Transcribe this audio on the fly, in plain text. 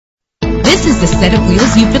This is the set of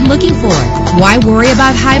wheels you've been looking for. Why worry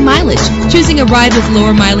about high mileage? Choosing a ride with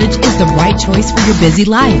lower mileage is the right choice for your busy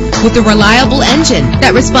life. With a reliable engine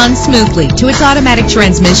that responds smoothly to its automatic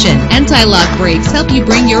transmission, anti-lock brakes help you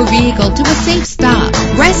bring your vehicle to a safe stop.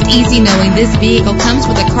 Rest easy knowing this vehicle comes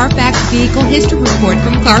with a Carfax Vehicle History Report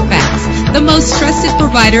from Carfax, the most trusted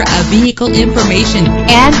provider of vehicle information.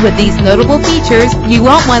 And with these notable features, you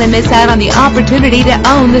won't want to miss out on the opportunity to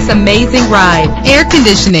own this amazing ride. Air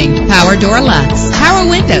conditioning, power door locks, power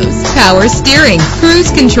windows, power steering,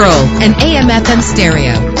 cruise control, an AM/FM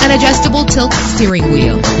stereo, an adjustable tilt steering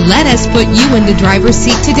wheel. Let us put you in the driver's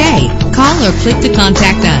seat today. Call or click to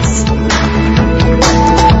contact us.